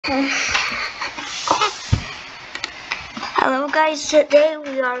Hello guys, today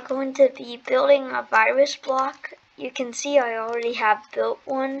we are going to be building a virus block. You can see I already have built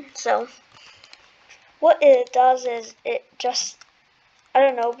one. So what it does is it just, I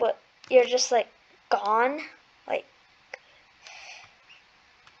don't know, but you're just like gone. Like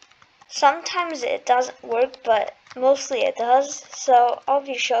sometimes it doesn't work, but mostly it does. So I'll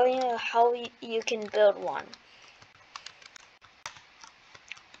be showing you how you can build one.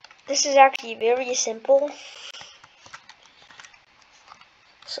 This is actually very simple.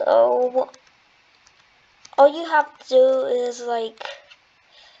 So all you have to do is like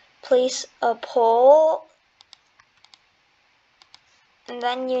place a pole, and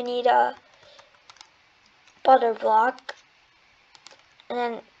then you need a butter block, and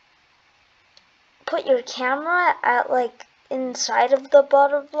then put your camera at like inside of the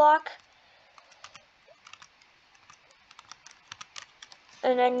butter block,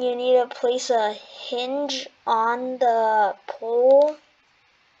 and then you need to place a hinge on the pole,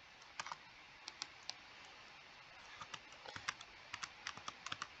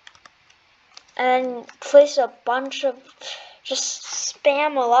 and place a bunch of, just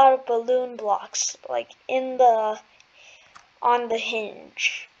spam a lot of balloon blocks like on the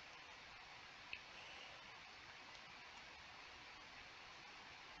hinge.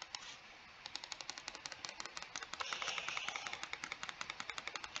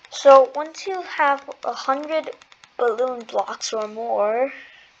 So once you have 100 balloon blocks or more,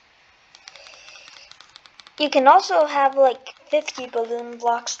 you can also have like 50 balloon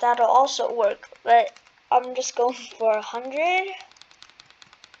blocks, that'll also work, but I'm just going for 100.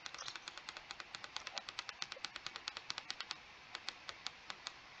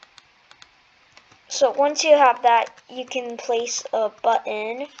 So once you have that, you can place a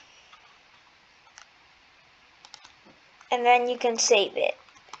button, and then you can save it.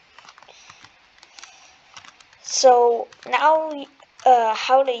 So now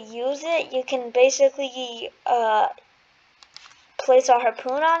how to use it, you can basically place a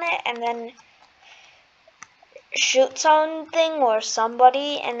harpoon on it and then shoot something or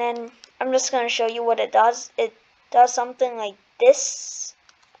somebody, and then I'm just going to show you what it does. It does something like this.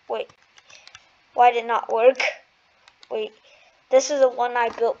 Wait, why did it not work? Wait, this is the one I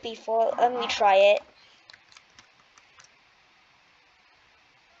built before. Let me try it.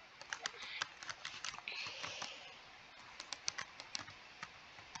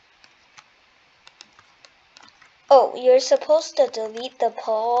 Oh, you're supposed to delete the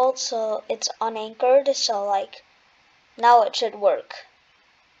pole so it's unanchored, so like now it should work.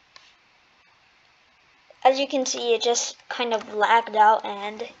 As you can see, it just kind of lagged out,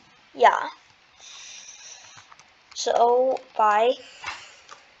 and yeah. So, bye.